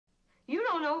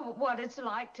don't know what it's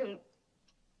like to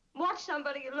watch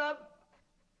somebody you love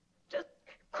just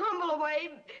crumble away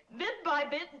bit by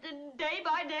bit, day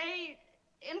by day,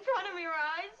 in front of your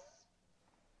eyes,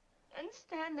 and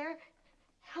stand there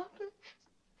helpless.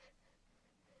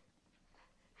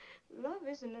 Love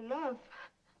isn't enough.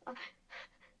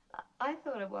 I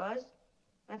thought it was.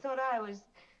 I thought I was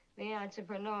the answer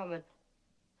for Norman.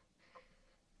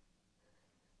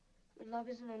 But love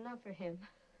isn't enough for him.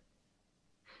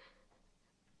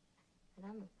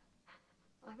 And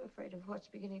I'm afraid of what's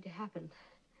beginning to happen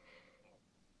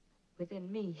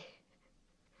within me.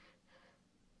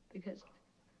 Because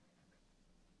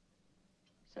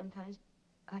sometimes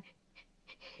I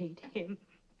hate him.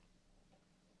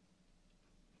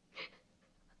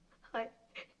 I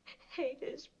hate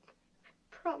his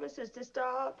promises to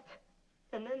stop,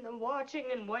 and then the watching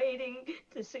and waiting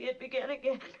to see it begin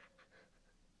again.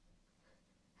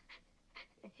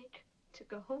 I hate to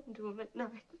go home to him at night,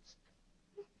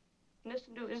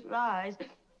 listen to his lies.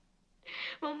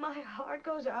 Well, my heart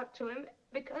goes out to him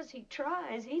because he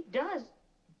tries. He does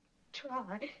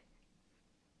try.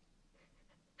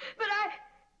 But I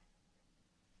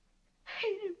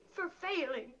hate him for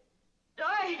failing.